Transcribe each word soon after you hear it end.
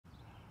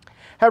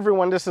Hey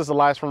everyone, this is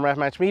Elias from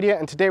Match Media,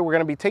 and today we're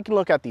going to be taking a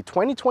look at the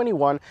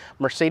 2021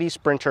 Mercedes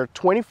Sprinter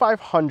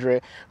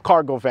 2500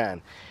 cargo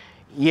van.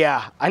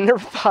 Yeah, I never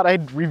thought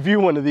I'd review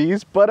one of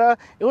these, but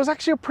it was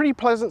actually a pretty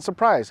pleasant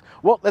surprise.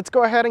 Well, let's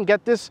go ahead and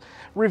get this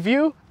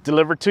review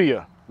delivered to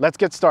you. Let's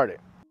get started.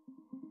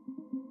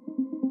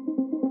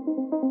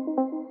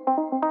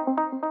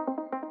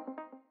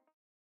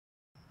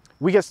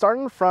 We get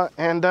started in the front,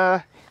 and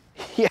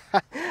yeah,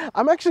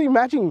 I'm actually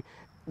imagining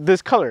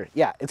this color.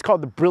 Yeah, it's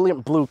called the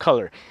brilliant blue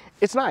color.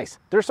 It's nice.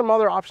 There's some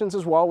other options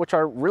as well, which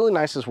are really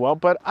nice as well,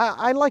 but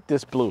I like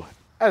this blue,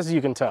 as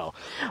you can tell.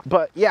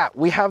 But yeah,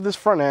 we have this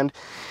front end.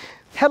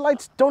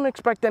 Headlights, don't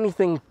expect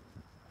anything,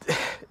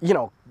 you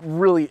know,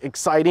 really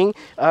exciting.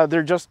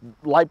 They're just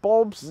light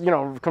bulbs, you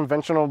know,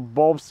 conventional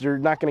bulbs. You're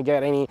not gonna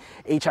get any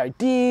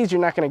HIDs,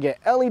 you're not gonna get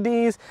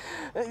LEDs.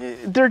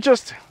 They're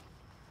just,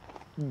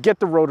 get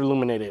the road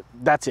illuminated,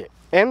 that's it.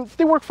 And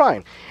they work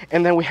fine.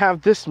 And then we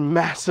have this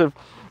massive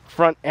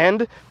front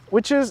end,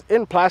 which is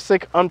in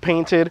plastic,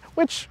 unpainted,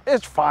 which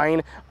is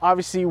fine.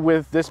 Obviously,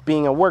 with this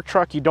being a work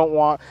truck, you don't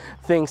want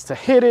things to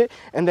hit it,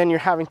 and then you're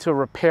having to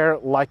repair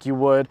like you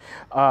would,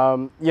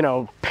 you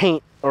know,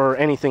 paint or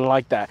anything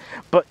like that.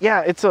 But yeah,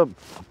 it's a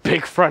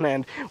big front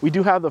end. We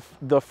do have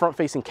the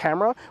front-facing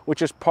camera,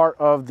 which is part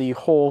of the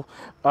whole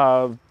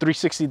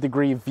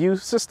 360-degree view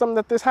system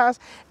that this has,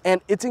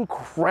 and it's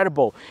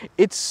incredible.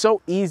 It's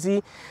so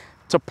easy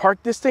to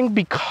park this thing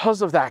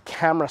because of that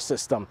camera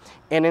system,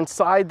 and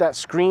inside that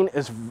screen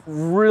is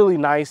really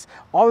nice.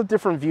 All the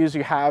different views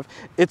you have,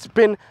 it's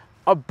been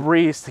a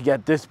breeze to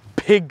get this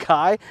big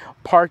guy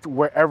parked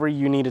wherever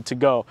you need it to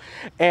go.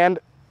 And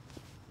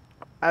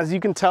as you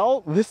can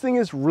tell, this thing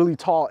is really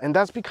tall, and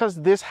that's because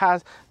this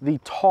has the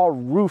tall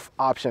roof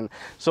option,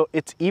 so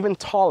it's even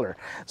taller.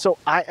 So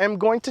I am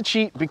going to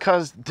cheat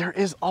because there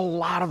is a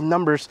lot of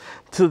numbers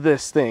to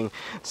this thing.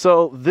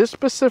 So this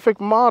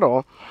specific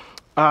model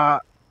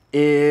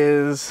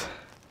is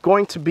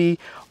going to be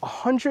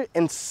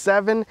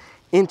 107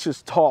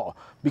 inches tall,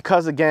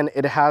 because again,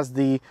 it has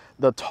the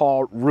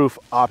tall roof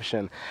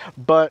option.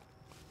 But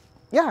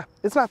yeah,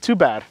 it's not too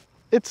bad.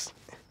 It's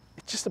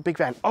just a big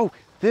van. Oh,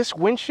 this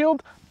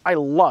windshield I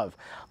love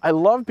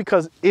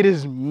because it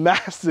is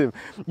massive.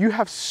 You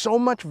have so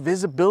much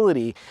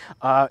visibility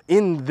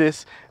in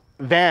this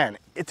van.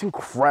 It's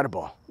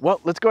incredible. Well,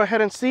 let's go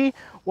ahead and see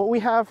what we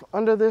have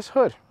under this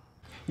hood.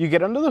 You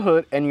get under the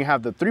hood and you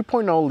have the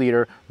 3.0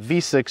 liter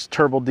V6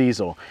 turbo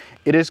diesel.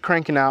 It is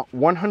cranking out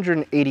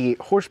 188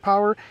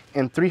 horsepower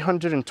and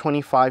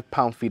 325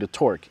 pound-feet of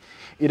torque.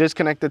 It is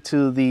connected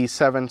to the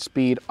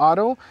 7-speed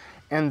auto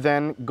and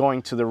then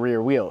going to the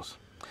rear wheels.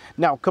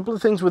 Now, a couple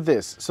of things with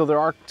this. So there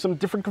are some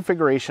different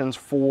configurations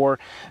for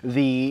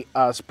the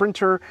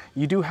Sprinter.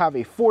 You do have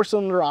a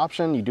 4-cylinder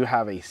option, you do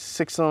have a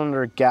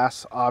 6-cylinder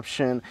gas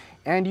option,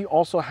 and you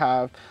also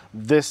have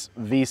this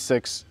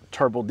V6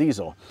 turbo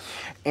diesel.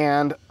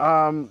 And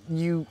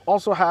you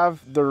also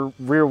have the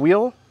rear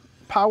wheel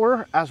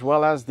power as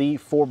well as the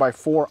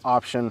 4x4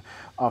 option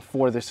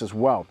for this as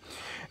well.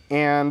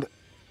 And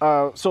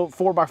so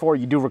 4x4,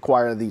 you do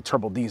require the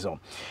turbo diesel.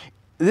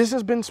 This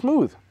has been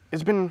smooth.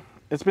 It's been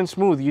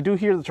smooth. You do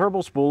hear the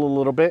turbo spool a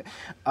little bit.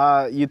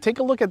 You take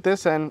a look at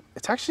this and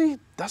it actually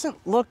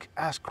doesn't look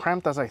as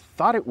cramped as I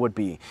thought it would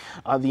be.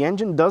 The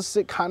engine does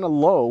sit kind of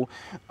low,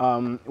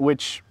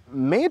 which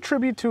may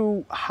attribute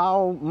to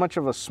how much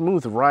of a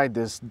smooth ride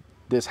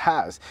this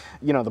has.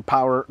 You know,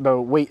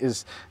 the weight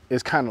is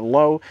kind of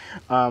low.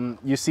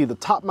 You see the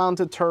top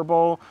mounted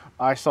turbo.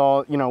 I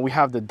saw, you know, we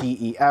have the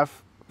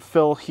DEF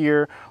fill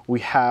here. We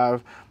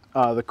have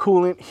the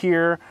coolant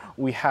here.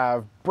 We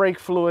have brake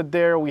fluid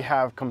there. We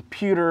have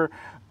computer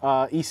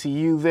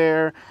ECU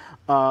there,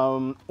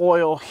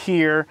 oil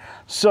here.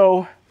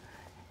 So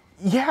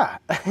yeah,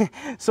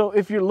 so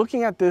if you're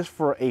looking at this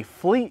for a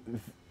fleet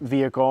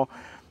vehicle,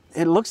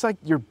 it looks like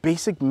your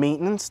basic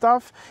maintenance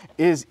stuff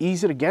is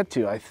easy to get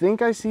to. I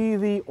think I see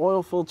the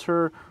oil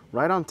filter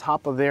right on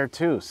top of there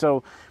too.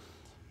 So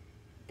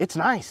it's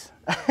nice.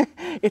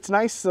 It's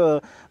nice.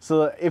 So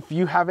if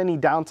you have any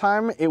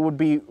downtime, it would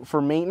be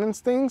for maintenance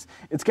things.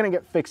 It's gonna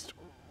get fixed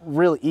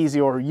really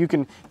easy, or you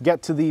can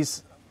get to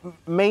these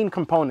main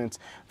components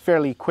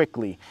fairly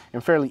quickly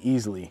and fairly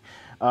easily.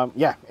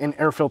 Yeah, and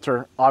air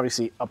filter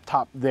obviously up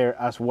top there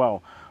as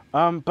well.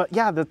 But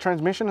yeah, the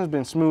transmission has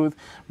been smooth.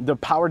 The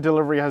power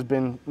delivery has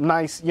been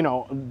nice, you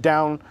know,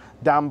 down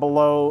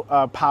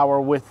below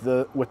power with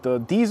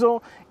the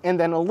diesel, and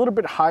then a little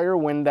bit higher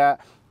when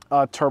that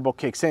turbo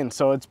kicks in.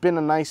 So it's been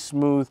a nice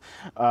smooth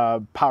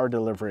power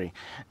delivery.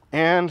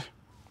 And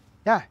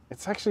yeah,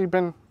 it's actually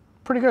been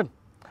pretty good.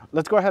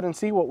 Let's go ahead and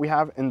see what we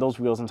have in those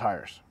wheels and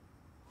tires.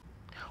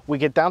 We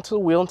get down to the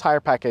wheel and tire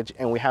package,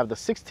 and we have the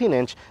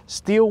 16-inch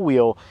steel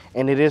wheel,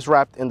 and it is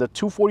wrapped in the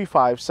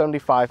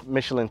 245/75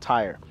 Michelin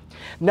tire.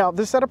 Now,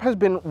 this setup has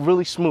been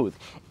really smooth.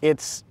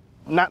 It's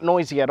not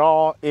noisy at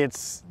all.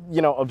 It's,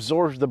 you know,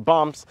 absorbs the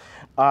bumps.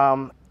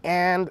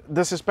 And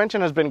the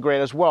suspension has been great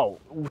as well,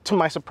 to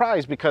my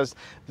surprise, because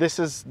this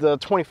is the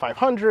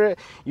 2500.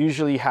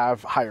 Usually you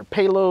have higher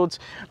payloads,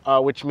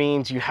 which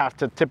means you have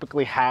to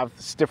typically have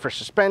stiffer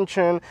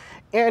suspension,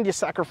 and you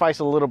sacrifice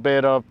a little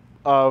bit of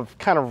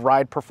kind of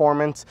ride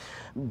performance,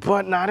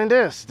 but not in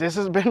this. This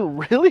has been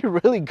really,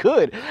 really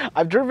good.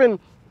 I've driven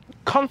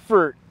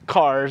comfort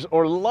cars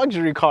or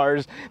luxury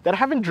cars that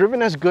haven't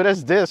driven as good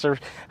as this or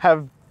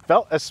have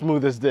felt as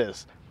smooth as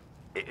this.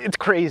 It's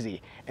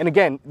crazy. And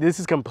again,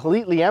 this is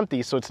completely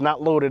empty, so it's not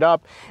loaded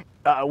up,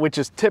 which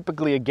is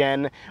typically,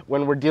 again,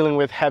 when we're dealing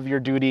with heavier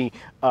duty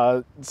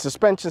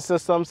suspension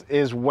systems,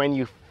 is when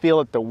you feel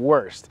it the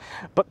worst.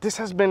 But this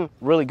has been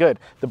really good.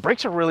 The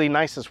brakes are really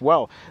nice as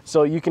well,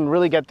 so you can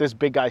really get this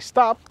big guy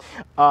stopped.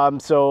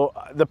 So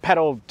the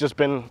pedal just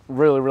been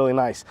really, really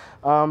nice.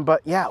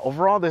 But yeah,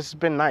 overall, this has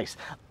been nice.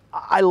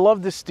 I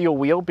love this steel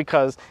wheel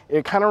because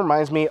it kind of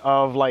reminds me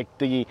of like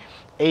the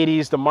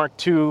 80s, the Mark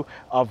II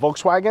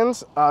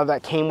Volkswagens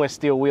that came with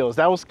steel wheels.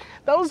 That was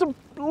a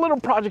little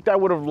project I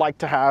would have liked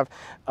to have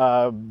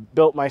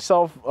built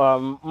myself.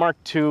 Mark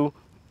II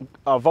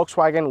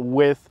Volkswagen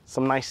with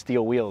some nice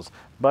steel wheels.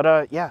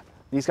 But yeah,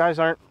 these guys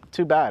aren't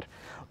too bad.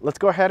 Let's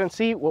go ahead and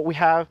see what we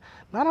have,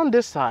 not on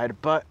this side,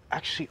 but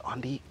actually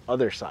on the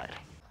other side.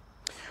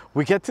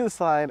 We get to the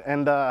side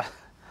and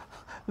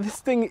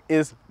this thing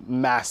is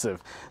massive.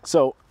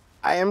 So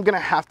I am gonna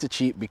have to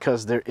cheat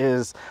because there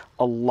is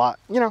a lot,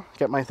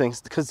 get my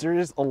things, because there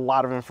is a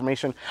lot of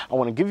information I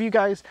wanna give you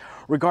guys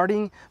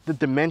regarding the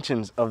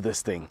dimensions of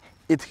this thing.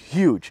 It's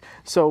huge.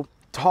 So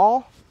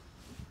tall,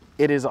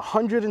 it is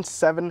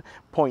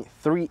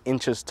 107.3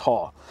 inches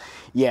tall.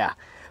 Yeah.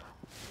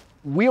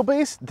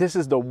 Wheelbase, this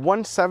is the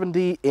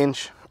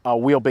 170-inch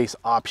wheelbase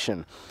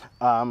option.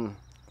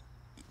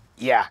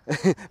 Yeah,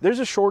 there's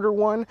a shorter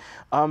one,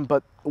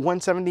 but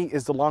 170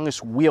 is the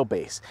longest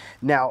wheelbase.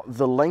 Now,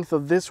 the length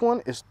of this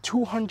one is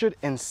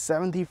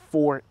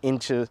 274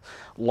 inches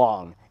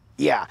long.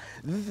 Yeah,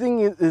 the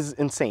thing is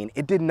insane.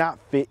 It did not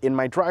fit in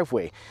my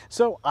driveway.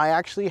 So I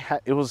actually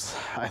had,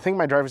 I think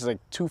my driveway is like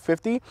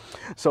 250.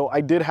 So I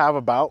did have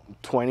about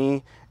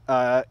 20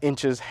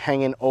 inches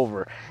hanging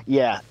over.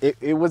 Yeah,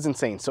 it was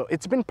insane. So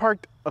it's been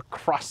parked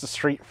across the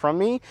street from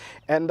me.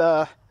 And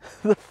the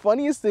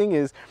funniest thing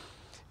is,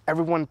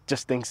 everyone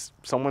just thinks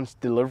someone's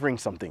delivering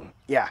something.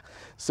 Yeah,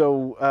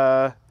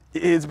 so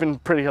it's been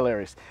pretty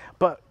hilarious.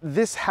 But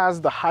this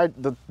has the high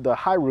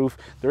roof.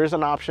 There is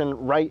an option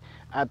right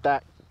at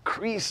that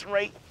crease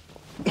right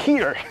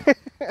here,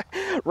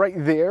 right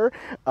there,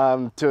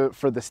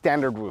 for the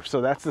standard roof.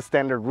 So that's the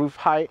standard roof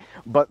height,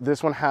 but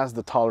this one has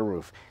the taller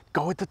roof.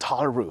 Go with the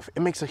taller roof.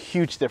 It makes a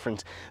huge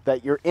difference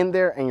that you're in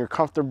there and you're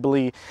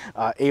comfortably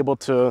able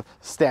to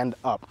stand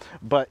up.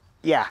 But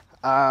yeah.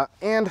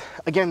 And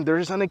again,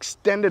 there's an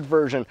extended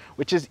version,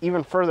 which is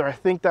even further. I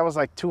think that was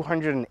like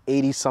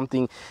 280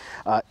 something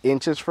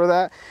inches for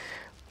that.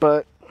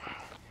 But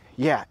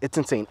yeah, it's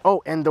insane.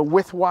 Oh, and the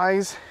width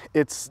wise,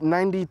 it's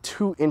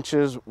 92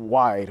 inches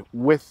wide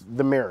with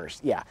the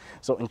mirrors. Yeah,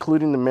 so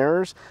including the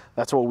mirrors,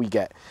 that's what we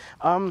get.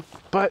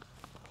 But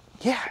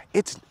yeah,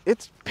 it's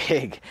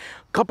big.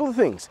 Couple of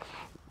things.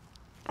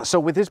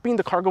 So with this being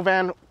the cargo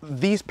van,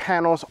 these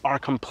panels are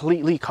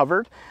completely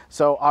covered.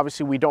 So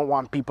obviously we don't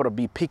want people to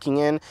be peeking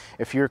in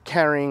if you're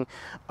carrying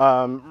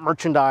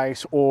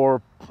merchandise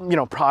or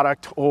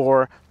product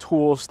or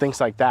tools,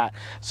 things like that.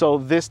 So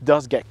this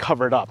does get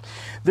covered up.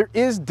 There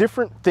is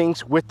different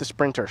things with the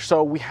Sprinter.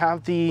 So we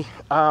have the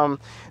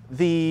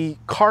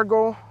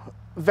cargo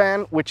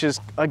van, which is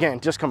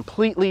again just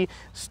completely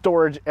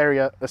storage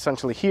area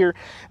essentially here.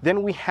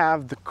 Then we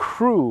have the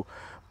crew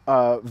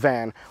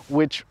van,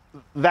 which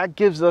that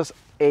gives us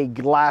a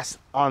glass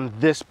on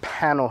this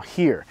panel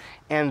here,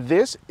 and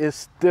this is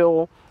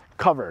still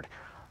covered.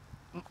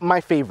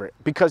 My favorite,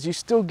 because you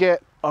still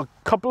get a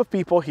couple of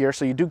people here,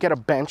 so you do get a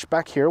bench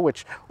back here,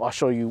 which I'll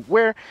show you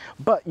where,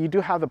 but you do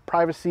have the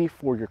privacy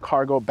for your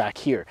cargo back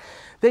here.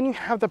 Then you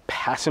have the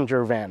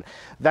passenger van.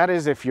 That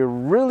is if you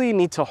really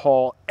need to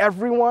haul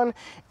everyone,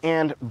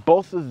 and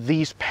both of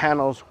these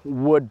panels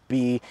would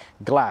be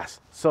glass.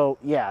 So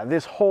yeah,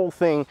 this whole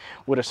thing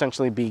would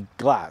essentially be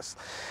glass.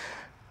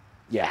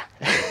 Yeah,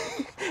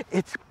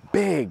 it's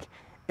big,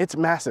 it's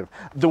massive.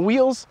 The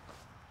wheels,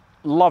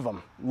 love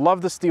them,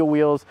 love the steel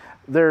wheels.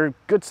 They're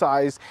good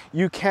size.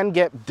 You can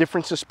get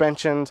different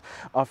suspensions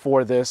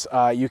for this.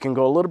 You can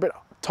go a little bit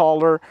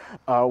taller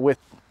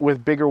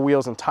with bigger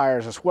wheels and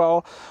tires as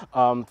well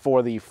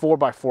for the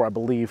 4x4, I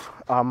believe,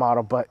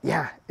 model. But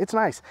yeah, it's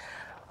nice.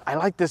 I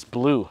like this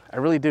blue, I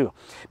really do.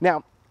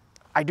 Now,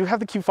 I do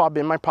have the key fob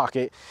in my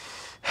pocket.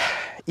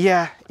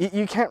 Yeah,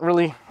 you can't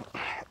really,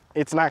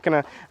 it's not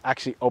gonna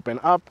actually open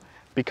up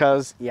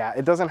because yeah,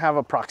 it doesn't have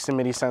a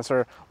proximity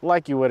sensor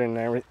like you would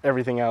in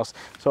everything else.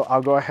 So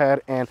I'll go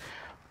ahead and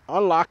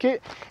unlock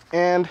it,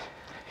 and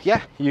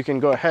yeah, you can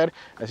go ahead.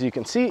 As you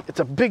can see, it's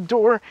a big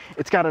door.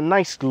 It's got a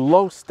nice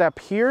low step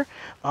here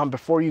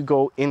before you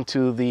go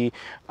into the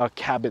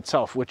cab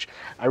itself, which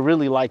I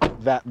really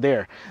like that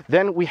there.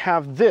 Then we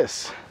have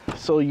this.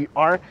 So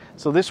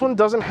this one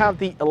doesn't have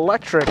the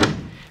electric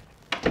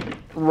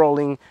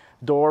rolling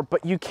door,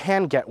 but you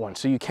can get one.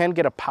 So you can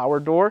get a power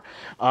door.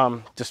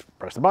 Just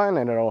press the button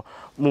and it'll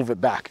move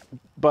it back.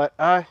 But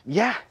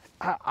yeah,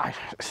 I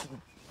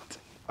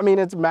mean,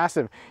 it's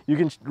massive. You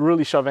can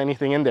really shove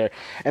anything in there.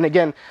 And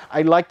again,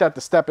 I like that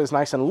the step is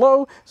nice and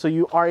low, so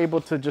you are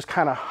able to just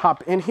kind of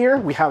hop in here.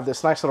 We have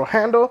this nice little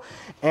handle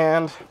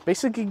and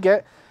basically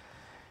get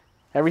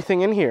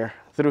everything in here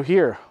through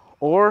here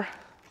or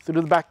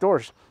through the back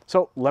doors.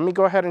 So let me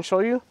go ahead and show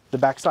you the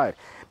back side.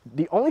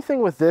 The only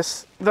thing with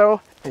this though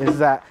is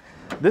that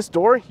this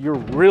door, you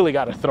really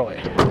got to throw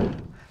it.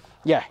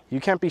 Yeah, you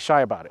can't be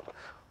shy about it.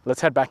 Let's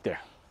head back there.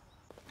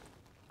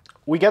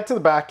 We get to the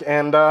back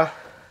and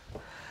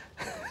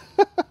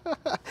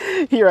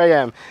here I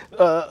am.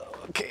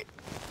 Okay.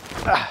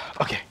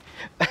 Okay.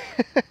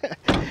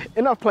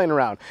 Enough playing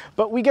around.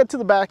 But we get to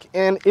the back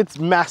and it's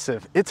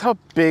massive. It's a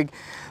big,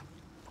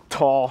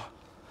 tall,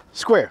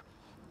 square,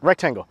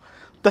 rectangle.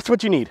 That's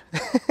what you need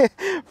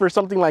for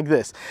something like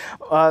this.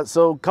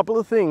 So a couple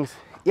of things.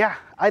 Yeah,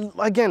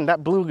 again,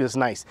 that blue is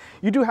nice.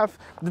 You do have,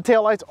 the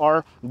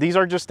taillights these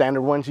are just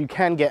standard ones. You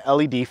can get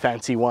LED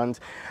fancy ones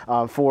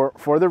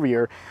for the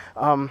rear.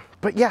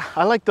 But yeah,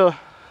 I like the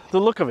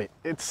look of it.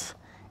 It's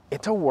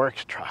a work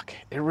truck.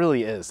 It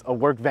really is a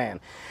work van.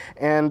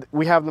 And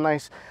we have the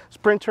nice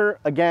Sprinter,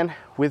 again,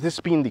 with this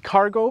being the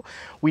cargo.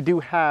 We do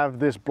have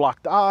this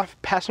blocked off.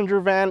 Passenger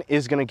van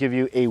is gonna give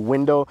you a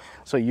window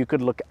so you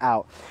could look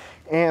out.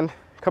 And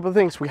a couple of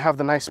things, we have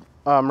the nice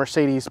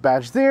Mercedes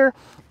badge there.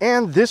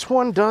 And this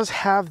one does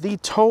have the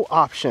tow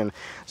option.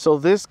 So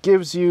this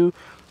gives you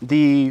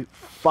the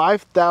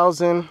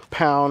 5,000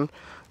 pound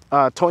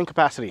towing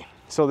capacity.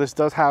 So this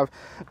does have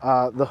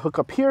the hook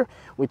up here,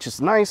 which is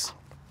nice.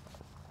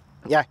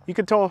 Yeah, you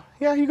could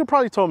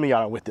probably tow me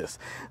out with this.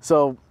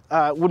 So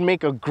would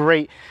make a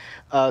great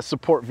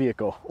support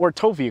vehicle or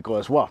tow vehicle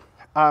as well.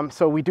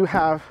 So we do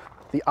have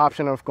the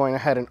option of going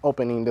ahead and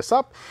opening this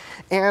up.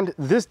 And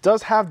this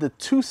does have the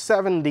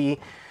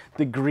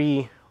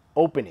 270-degree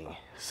opening.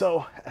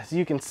 So as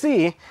you can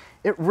see,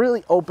 it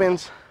really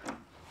opens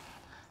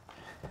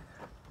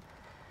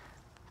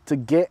to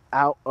get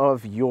out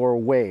of your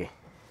way.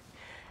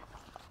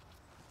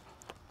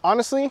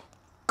 Honestly,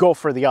 go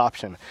for the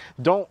option.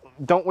 Don't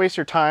waste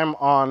your time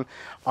on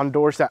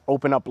doors that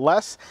open up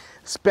less.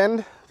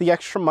 Spend the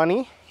extra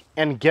money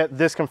and get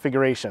this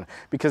configuration,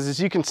 because as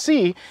you can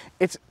see,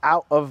 it's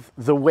out of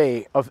the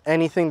way of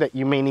anything that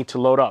you may need to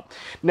load up.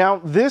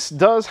 Now this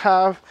does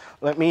have,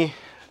 let me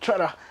try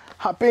to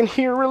hop in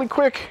here really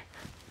quick.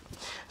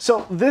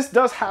 So this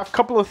does have a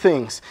couple of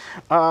things.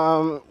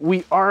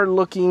 We are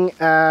looking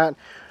at,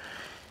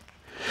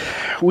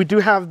 we do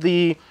have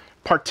the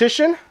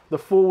partition, the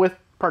full width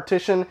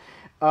partition.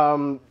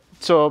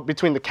 So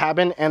between the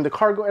cabin and the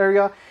cargo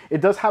area, it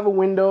does have a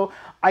window.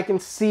 I can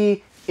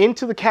see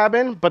into the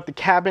cabin, but the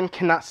cabin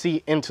cannot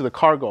see into the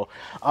cargo,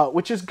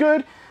 which is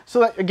good. So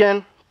that,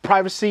 again,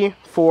 privacy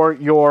for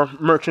your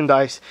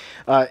merchandise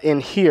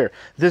in here.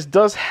 This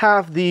does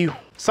have the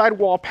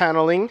sidewall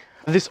paneling.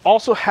 This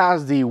also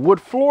has the wood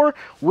floor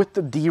with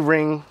the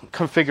D-ring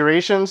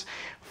configurations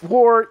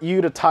for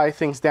you to tie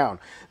things down.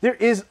 There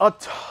is a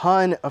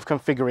ton of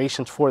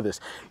configurations for this.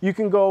 You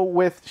can go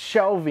with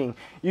shelving.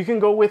 You can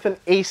go with an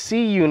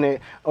AC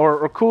unit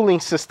or a cooling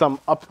system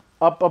up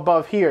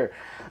above here.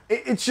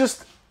 It's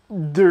just,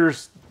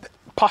 there's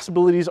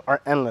possibilities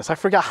are endless. I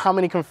forgot how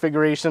many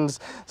configurations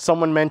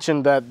someone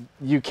mentioned that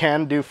you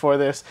can do for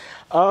this.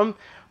 But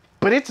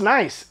it's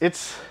nice.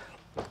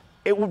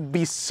 It would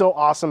be so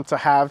awesome to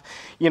have,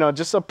 you know,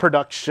 just a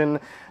production,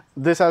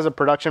 this as a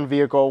production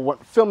vehicle,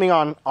 filming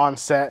on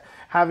set,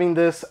 having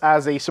this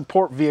as a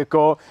support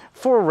vehicle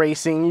for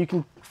racing. You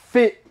can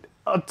fit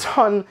a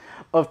ton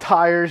of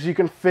tires, you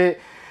can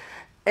fit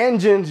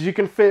engines, you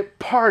can fit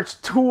parts,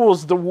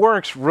 tools, the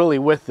works really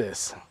with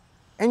this.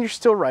 And you're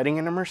still riding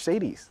in a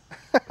Mercedes.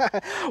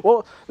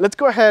 Well, let's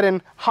go ahead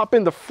and hop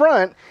in the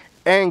front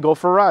and go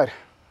for a ride.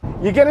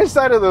 You get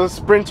inside of the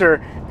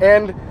Sprinter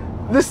and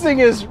this thing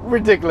is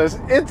ridiculous.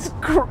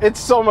 It's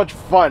so much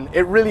fun.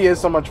 It really is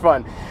so much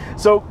fun.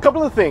 So a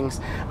couple of things.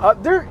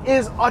 There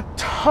is a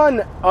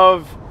ton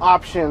of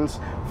options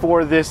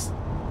for this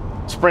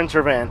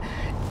Sprinter van.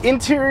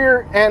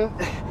 Interior and,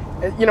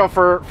 you know,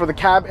 for the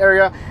cab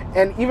area,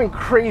 and even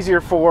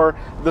crazier for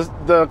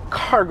the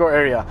cargo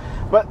area.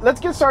 But let's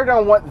get started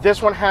on what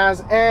this one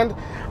has, and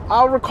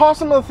I'll recall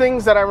some of the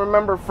things that I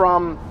remember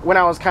from when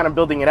I was kind of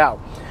building it out.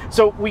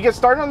 So we get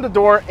started on the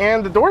door,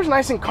 and the door is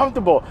nice and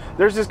comfortable.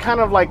 There's this kind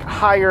of like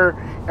higher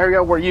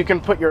area where you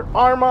can put your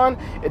arm on.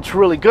 It's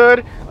really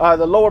good.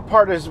 The lower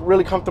part is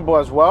really comfortable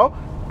as well.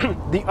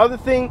 The other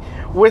thing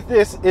with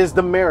this is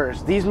the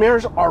mirrors. These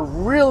mirrors are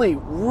really,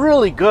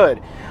 really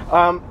good.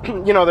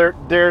 You know,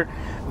 their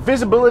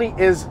visibility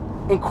is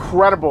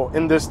incredible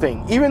in this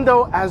thing. Even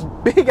though as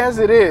big as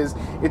it is,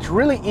 it's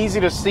really easy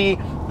to see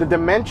the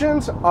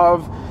dimensions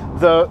of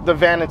the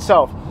van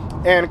itself.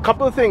 And a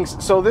couple of things.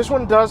 So this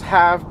one does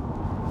have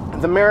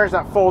the mirrors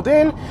that fold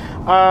in,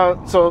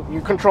 so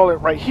you control it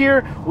right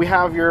here. We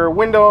have your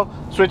window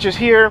switches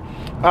here.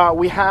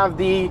 We have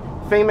the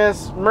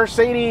famous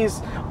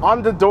Mercedes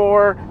on the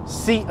door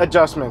seat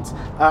adjustments.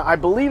 I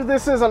believe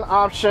this is an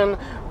option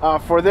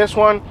for this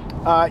one.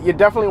 You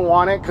definitely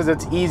want it because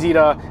it's easy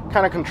to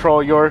kind of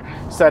control your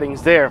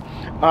settings there.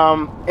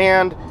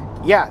 And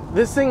yeah,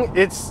 this thing,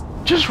 it's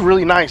just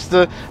really nice.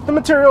 The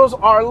materials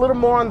are a little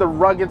more on the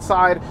rugged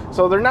side,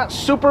 so they're not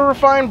super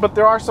refined, but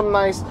there are some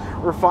nice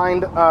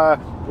refined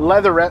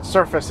leatherette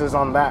surfaces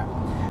on that.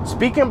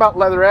 Speaking about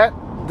leatherette,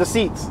 the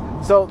seats.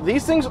 So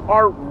these things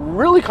are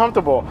really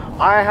comfortable.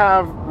 I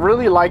have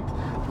really liked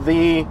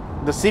the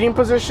seating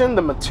position,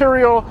 the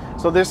material.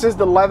 So this is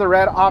the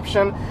leatherette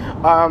option,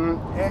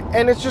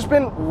 and it's just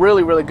been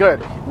really, really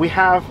good. We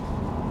have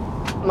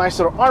nice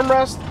little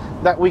armrest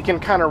that we can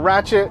kind of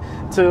ratchet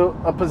to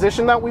a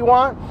position that we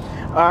want,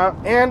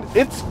 and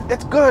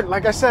it's good.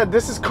 Like I said,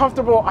 this is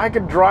comfortable. I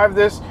could drive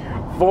this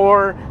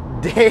for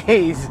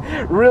days,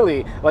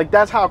 really. Like,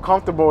 that's how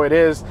comfortable it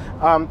is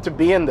to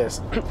be in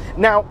this.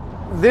 Now,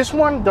 this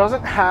one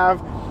doesn't have,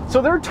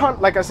 so there are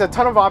like I said,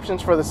 ton of options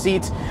for the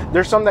seats.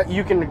 There's some that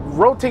you can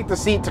rotate the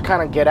seat to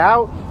kind of get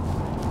out.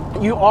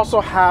 You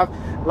also have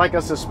like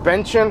a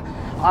suspension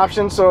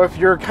option, so if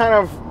you're kind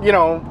of, you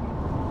know,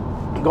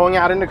 going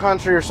out in the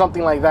country or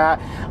something like that,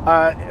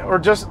 or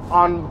just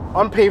on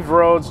unpaved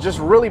roads, just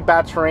really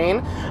bad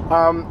terrain,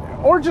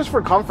 or just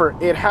for comfort,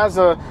 it has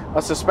a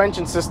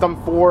suspension system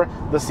for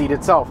the seat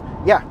itself.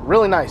 Yeah,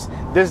 really nice.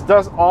 This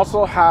does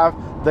also have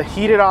the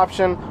heated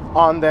option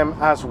on them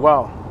as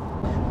well.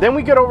 Then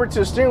we get over to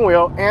the steering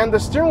wheel, and the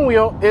steering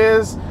wheel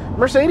is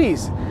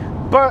Mercedes,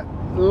 but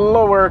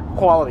lower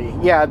quality.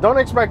 Yeah, don't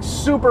expect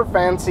super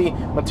fancy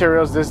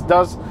materials. This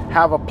does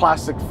have a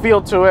plastic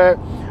feel to it.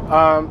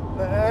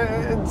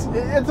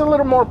 It's a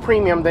little more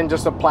premium than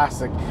just a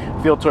plastic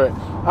feel to it,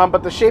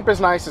 but the shape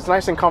is nice. It's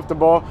nice and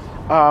comfortable.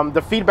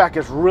 The feedback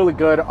is really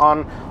good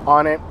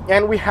on it,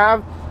 and we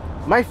have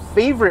my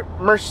favorite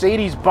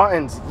Mercedes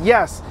buttons.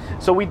 Yes,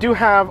 so we do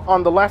have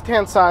on the left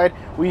hand side,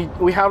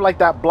 we have like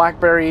that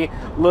BlackBerry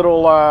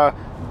little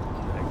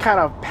kind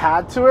of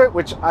pad to it,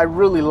 which I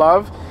really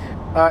love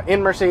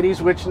in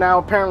Mercedes, which now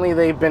apparently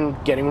they've been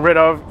getting rid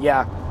of.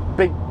 Yeah,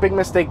 big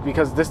mistake,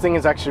 because this thing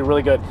is actually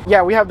really good.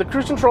 Yeah, we have the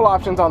cruise control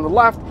options on the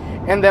left,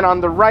 and then on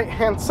the right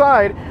hand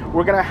side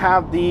we're gonna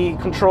have the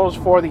controls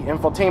for the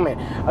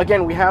infotainment.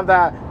 Again, we have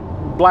that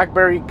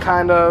BlackBerry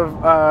kind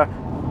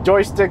of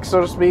joystick,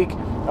 so to speak,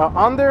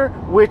 on there,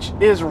 which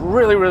is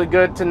really, really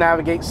good to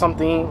navigate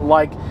something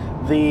like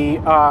the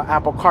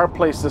Apple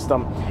CarPlay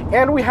system.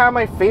 And we have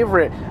my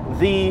favorite,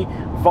 the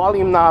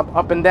volume knob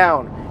up and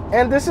down.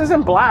 And this is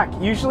in black.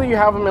 Usually you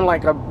have them in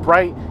like a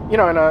bright, you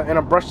know, in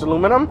a brushed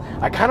aluminum.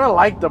 I kind of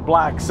like the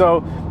black.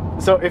 So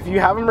if you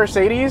have a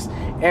Mercedes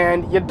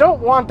and you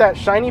don't want that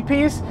shiny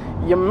piece,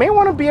 you may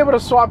want to be able to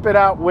swap it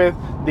out with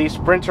the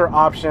Sprinter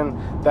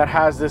option that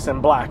has this in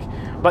black.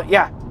 But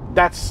yeah,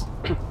 that's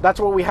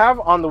what we have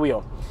on the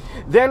wheel.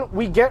 Then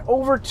we get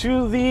over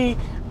to the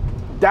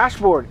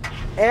dashboard,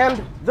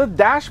 and the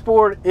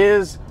dashboard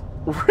is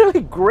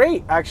really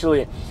great,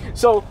 actually.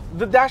 So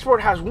the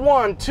dashboard has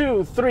 1,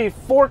 2, 3,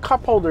 4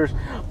 cup holders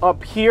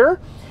up here,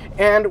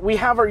 and we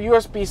have our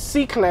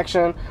USB-C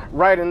connection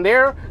right in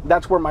there.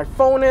 That's where my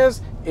phone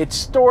is. It's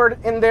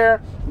stored in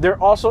there. There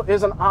also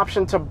is an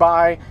option to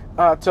buy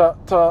to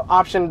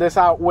option this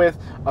out with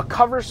a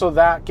cover, so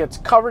that gets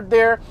covered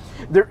there.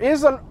 There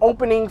is an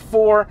opening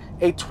for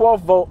a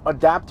 12-volt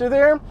adapter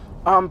there,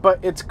 but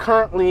it's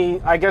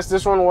currently, I guess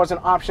this one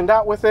wasn't optioned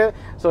out with it,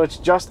 so it's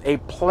just a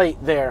plate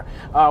there,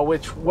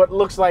 which what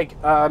looks like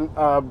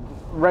a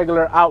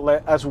regular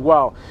outlet as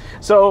well.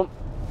 So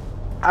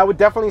I would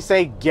definitely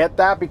say get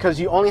that, because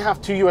you only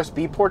have 2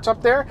 USB ports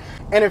up there,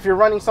 and if you're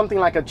running something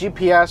like a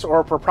GPS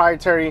or a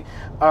proprietary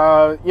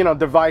you know,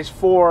 device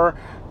for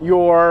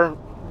your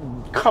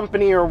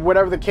company or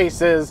whatever the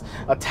case is,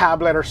 a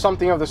tablet or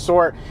something of the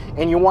sort,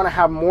 and you want to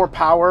have more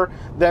power,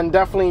 then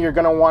definitely you're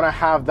going to want to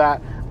have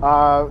that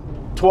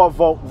 12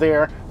 volt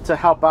there to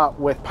help out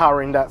with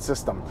powering that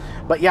system.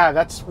 But yeah,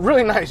 that's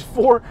really nice.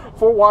 Four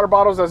water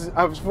bottles,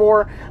 as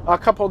 4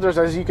 cup holders.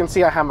 As you can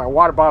see, I have my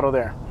water bottle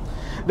there.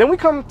 Then we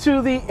come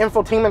to the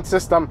infotainment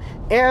system,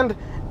 and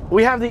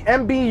we have the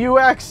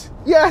MBUX.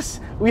 Yes,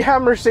 we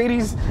have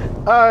Mercedes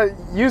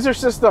user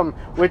system,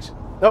 which,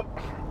 oh,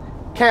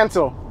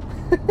 cancel.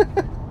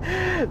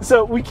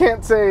 So we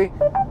can't say,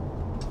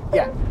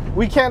 yeah,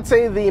 we can't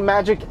say the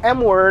magic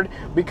M word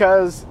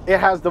because it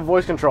has the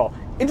voice control.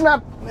 It's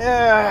not,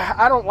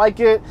 I don't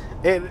like it.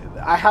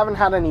 I haven't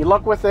had any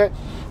luck with it,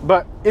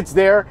 but it's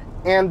there.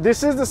 And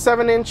this is the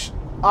 7-inch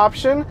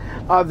option.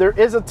 There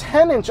is a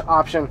 10-inch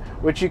option,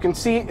 which you can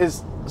see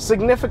is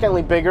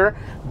significantly bigger.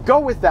 Go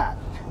with that.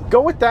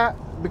 Go with that,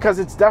 because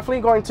it's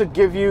definitely going to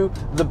give you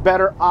the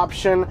better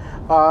option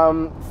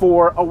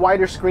for a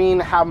wider screen,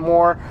 have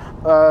more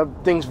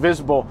things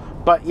visible.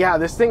 But yeah,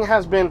 this thing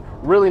has been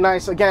really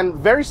nice. Again,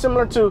 very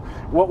similar to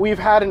what we've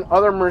had in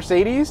other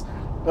Mercedes.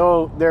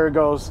 Oh, there it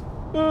goes.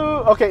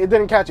 Okay, it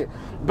didn't catch it.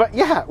 But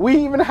yeah, we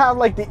even have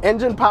like the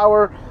engine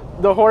power,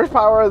 the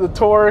horsepower, the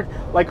torque,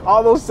 like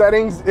all those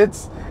settings.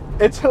 It's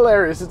It's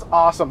hilarious. It's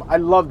awesome. I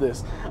love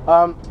this.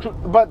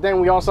 But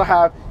then we also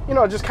have, you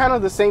know, just kind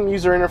of the same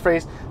user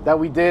interface that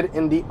we did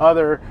in the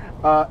other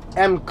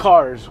M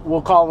cars.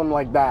 We'll call them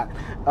like that.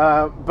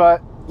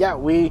 But yeah,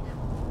 we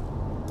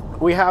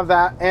have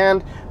that,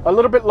 and a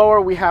little bit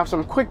lower we have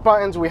some quick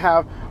buttons. We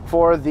have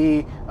for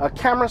the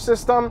camera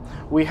system,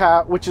 we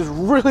have, which is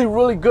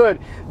really good.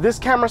 This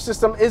camera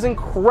system is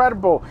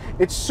incredible.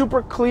 It's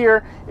super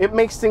clear. It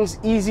makes things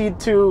easy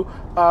to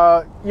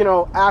you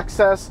know,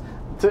 access.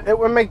 It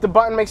would make the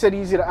button, makes it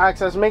easy to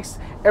access, makes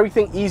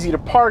everything easy to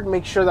park,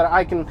 make sure that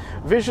I can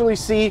visually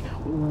see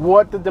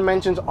what the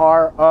dimensions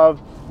are of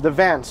the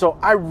van. So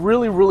I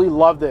really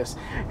love this.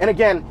 And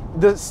again,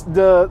 this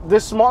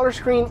smaller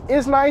screen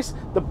is nice.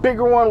 The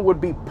bigger one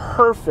would be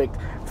perfect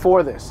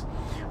for this.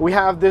 We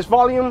have this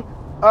volume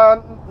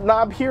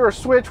knob here, or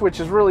switch,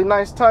 which is really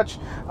nice touch.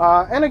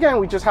 And again,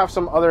 we just have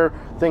some other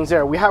things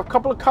there. We have a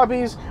couple of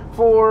cubbies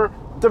for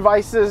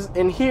devices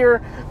in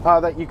here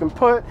that you can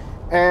put.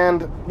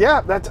 And yeah,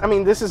 that's, I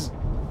mean, this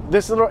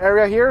little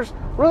area here is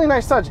really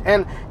nice touch.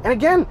 And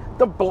again,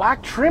 the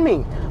black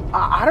trimming.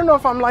 I don't know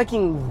if I'm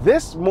liking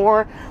this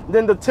more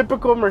than the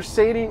typical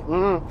Mercedes,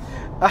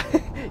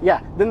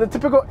 yeah, than the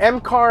typical M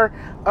car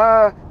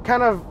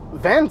kind of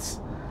vents.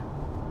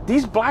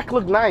 These black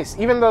look nice,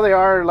 even though they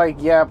are like,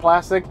 yeah,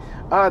 plastic.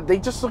 They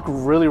just look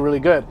really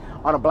good.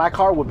 On a black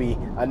car would be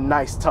a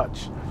nice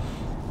touch.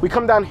 We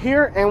come down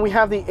here and we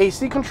have the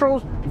AC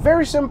controls.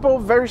 Very simple,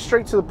 very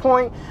straight to the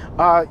point.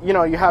 You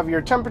know, you have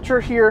your temperature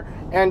here,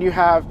 and you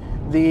have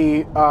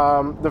the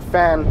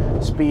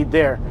fan speed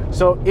there.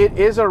 So it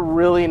is a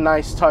really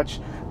nice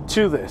touch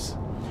to this.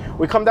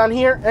 We come down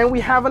here and we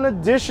have an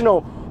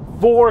additional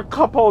 4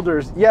 cup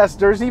holders. Yes,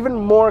 there's even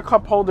more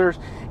cup holders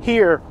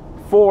here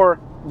for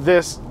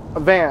this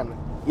van.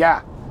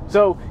 Yeah,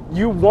 so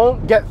you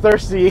won't get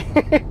thirsty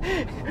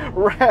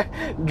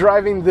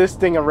driving this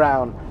thing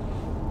around.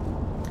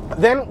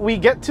 Then we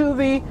get to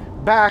the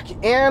back,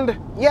 and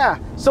yeah,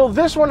 so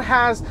this one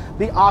has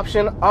the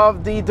option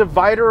of the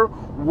divider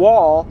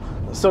wall,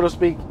 so to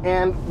speak,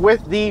 and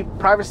with the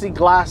privacy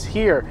glass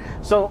here.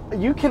 So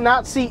you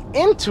cannot see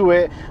into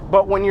it,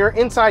 but when you're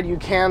inside, you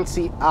can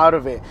see out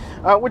of it,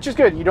 which is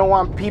good. You don't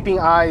want peeping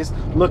eyes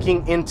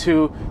looking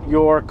into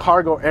your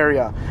cargo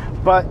area.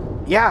 But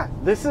yeah,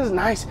 this is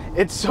nice.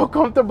 It's so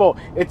comfortable.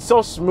 It's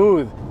so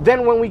smooth.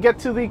 Then when we get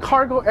to the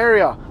cargo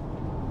area,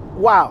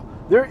 wow,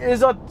 there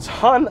is a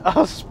ton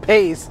of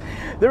space.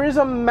 There is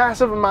a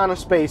massive amount of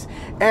space,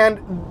 and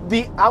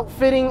the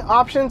outfitting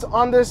options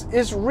on this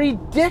is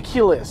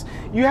ridiculous.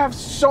 You have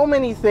so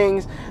many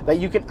things that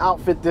you can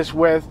outfit this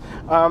with.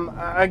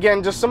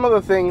 Again, just some of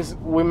the things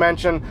we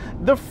mentioned: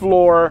 the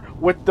floor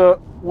with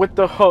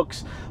the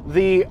hooks,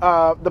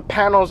 the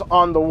panels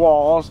on the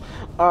walls.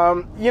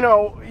 You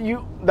know,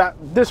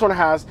 this one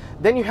has.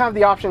 Then you have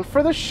the option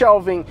for the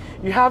shelving.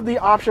 You have the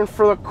option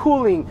for the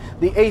cooling,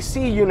 the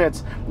AC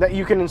units that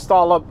you can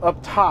install up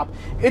top.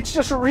 It's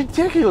just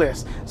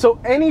ridiculous. So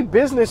any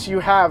business you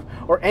have,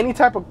 or any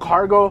type of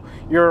cargo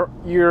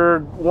you're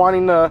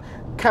wanting to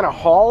kind of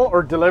haul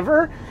or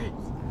deliver,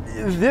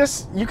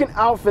 this, you can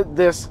outfit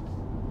this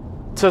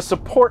to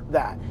support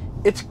that.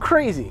 It's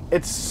crazy.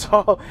 It's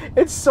so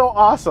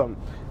awesome.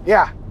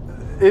 Yeah,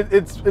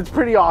 it's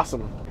pretty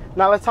awesome.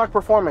 Now let's talk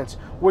performance.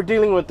 We're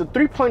dealing with the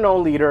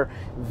 3.0 liter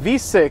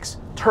V6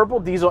 turbo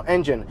diesel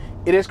engine.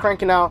 It is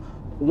cranking out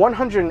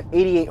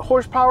 188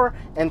 horsepower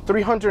and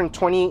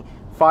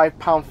 325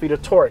 pound-feet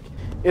of torque.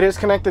 It is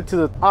connected to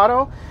the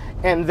auto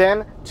and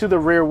then to the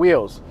rear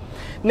wheels.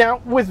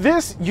 Now with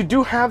this, you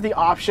do have the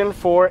option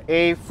for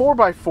a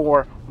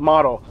 4x4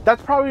 model.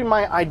 That's probably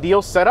my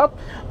ideal setup.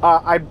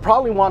 I'd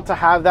probably want to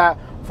have that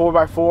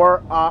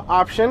 4x4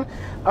 option.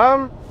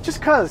 Just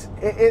because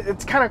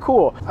it's kind of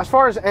cool. As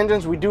far as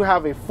engines, we do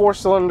have a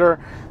 4-cylinder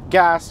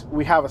gas,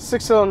 we have a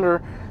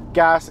 6-cylinder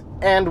gas,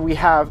 and we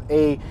have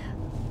a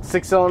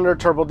 6-cylinder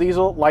turbo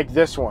diesel like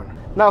this one.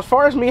 Now, as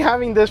far as me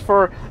having this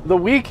for the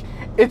week,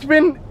 it's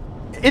been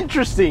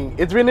interesting.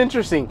 It's been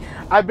interesting.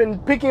 I've been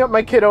picking up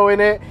my kiddo in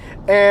it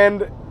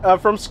and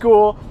from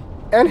school,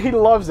 and he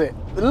loves it.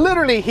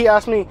 Literally, he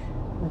asked me,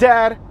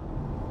 "Dad,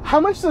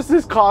 how much does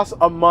this cost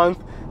a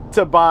month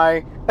to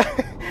buy?"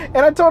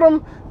 And I told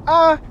him,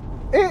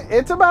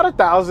 it's about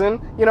 $1,000,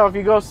 you know, if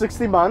you go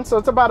 60 months. So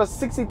it's about a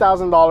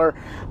 $60,000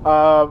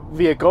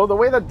 vehicle. The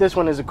way that this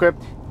one is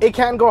equipped, it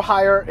can go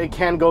higher, it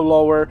can go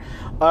lower.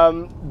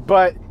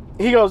 But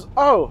he goes,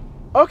 "Oh,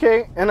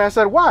 okay." And I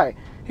said, "Why?"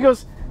 He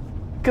goes,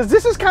 "Because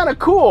this is kind of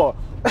cool."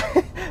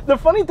 The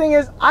funny thing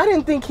is, I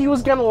didn't think he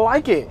was gonna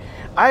like it.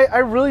 I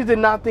really did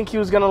not think he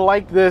was gonna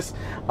like this,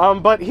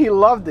 but he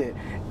loved it.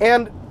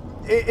 And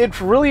it's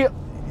really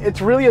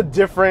a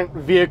different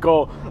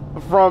vehicle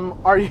from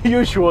our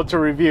usual to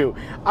review.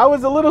 I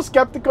was a little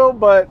skeptical,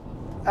 but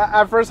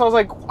at first I was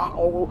like,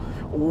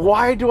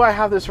 why do I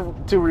have this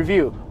to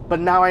review? But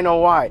now I know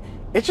why.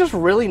 It's just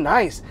really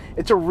nice.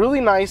 It's a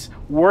really nice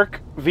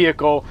work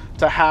vehicle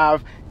to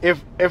have.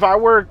 If I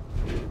were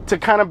to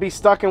kind of be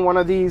stuck in one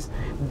of these,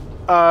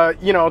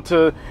 you know,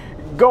 to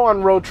go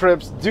on road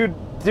trips,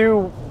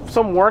 do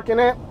some work in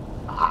it,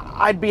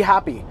 I'd be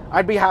happy.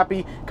 I'd be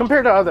happy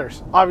compared to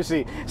others,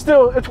 obviously.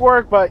 Still, it's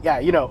work, but yeah,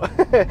 you know.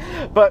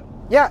 But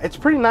yeah, it's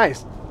pretty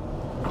nice.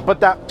 But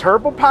that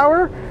turbo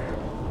power,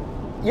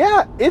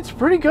 yeah, it's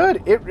pretty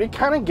good. It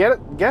kind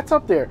of gets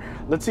up there.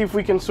 Let's see if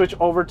we can switch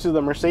over to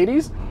the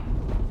Mercedes.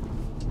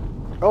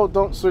 Oh,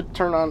 don't switch,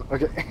 turn on.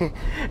 Okay.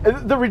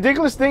 The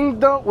ridiculous thing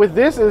though with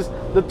this is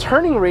the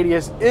turning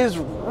radius is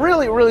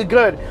really, really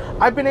good.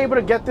 I've been able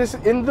to get this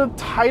in the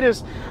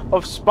tightest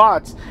of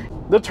spots.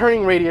 The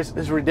turning radius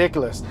is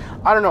ridiculous.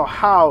 I don't know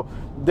how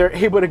they're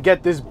able to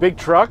get this big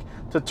truck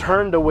to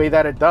turn the way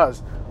that it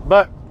does.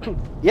 But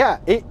yeah,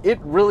 it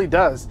really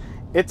does.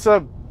 It's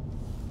a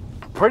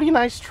pretty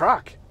nice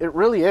truck. It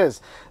really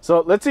is.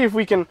 So let's see if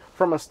we can,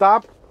 from a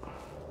stop.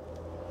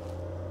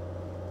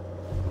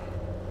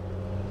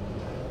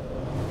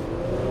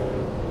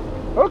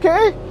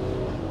 Okay.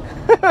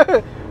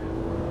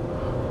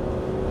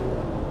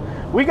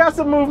 We got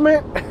some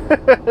movement.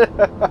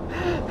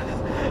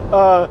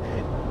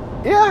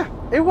 Yeah,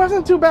 it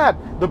wasn't too bad.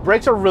 The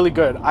brakes are really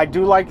good. I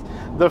do like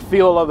the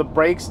feel of the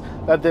brakes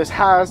that this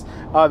has.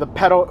 The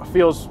pedal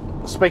feels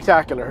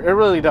spectacular. It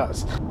really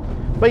does.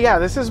 But yeah,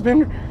 this has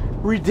been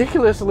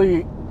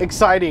ridiculously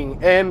exciting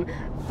and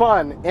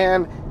fun,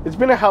 and it's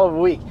been a hell of a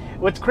week.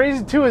 What's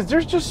crazy too is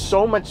there's just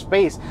so much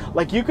space.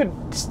 Like you could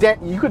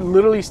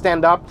literally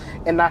stand up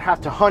and not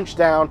have to hunch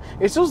down.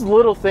 It's those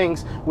little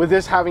things with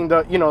this having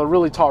the, you know,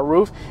 really tall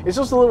roof. It's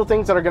just the little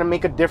things that are going to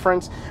make a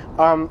difference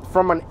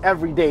from an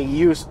everyday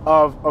use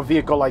of a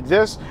vehicle like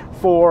this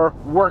for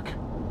work.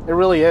 It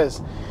really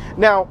is.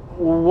 Now,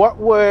 what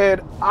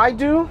would I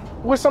do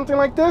with something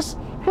like this?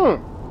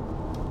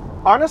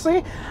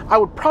 Honestly, I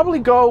would probably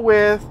go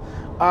with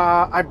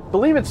I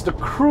believe it's the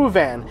crew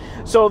van.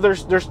 So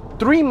there's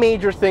three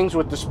major things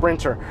with the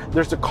Sprinter.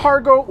 There's the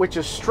cargo, which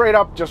is straight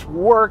up just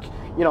work,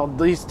 you know,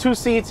 these 2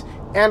 seats,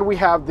 and we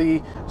have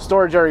the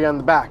storage area in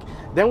the back.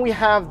 Then we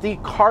have the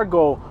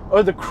cargo,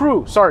 or the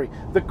crew, sorry,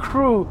 the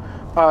crew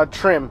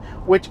trim,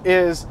 which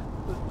is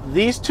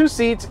these 2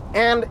 seats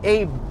and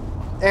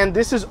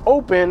this is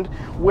opened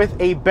with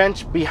a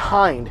bench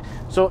behind.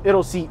 So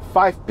it'll seat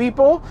 5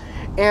 people,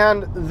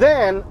 and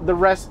then the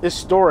rest is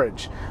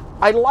storage.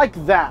 I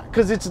like that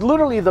because it's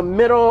literally the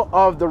middle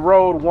of the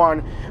road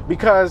one,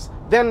 because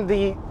then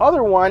the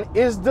other one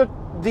is the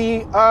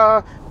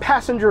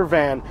passenger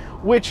van,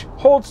 which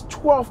holds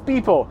 12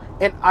 people,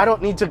 and I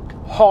don't need to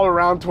haul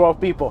around 12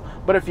 people.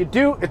 But if you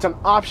do, it's an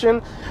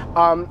option.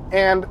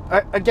 And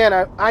again,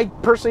 I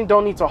personally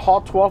don't need to haul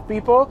 12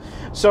 people,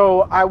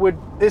 so I would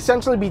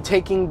essentially be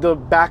taking the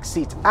back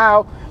seats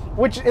out,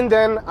 and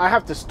then I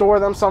have to store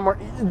them somewhere.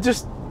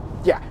 Just,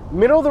 yeah,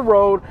 middle of the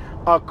road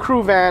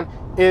crew van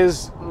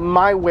is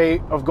my way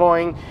of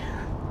going.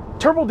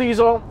 Turbo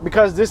diesel,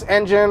 because this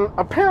engine,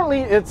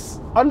 apparently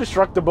it's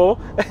indestructible.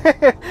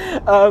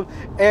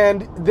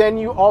 And then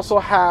you also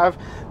have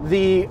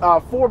the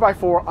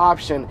 4x4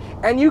 option,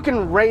 and you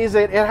can raise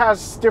it. It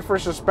has stiffer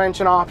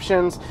suspension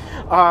options,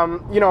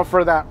 you know,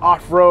 for that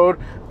off-road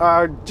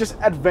just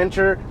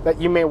adventure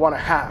that you may want to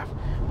have.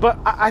 But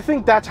I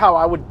think that's how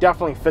I would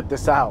definitely fit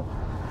this out.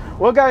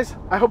 Well guys,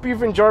 I hope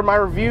you've enjoyed my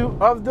review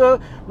of the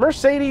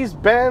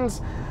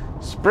Mercedes-Benz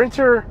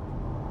Sprinter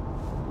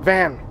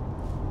van.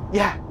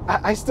 Yeah,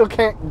 I still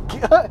can't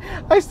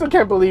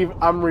believe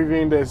I'm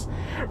reviewing this.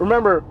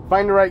 Remember,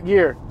 find the right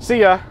gear.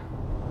 See ya.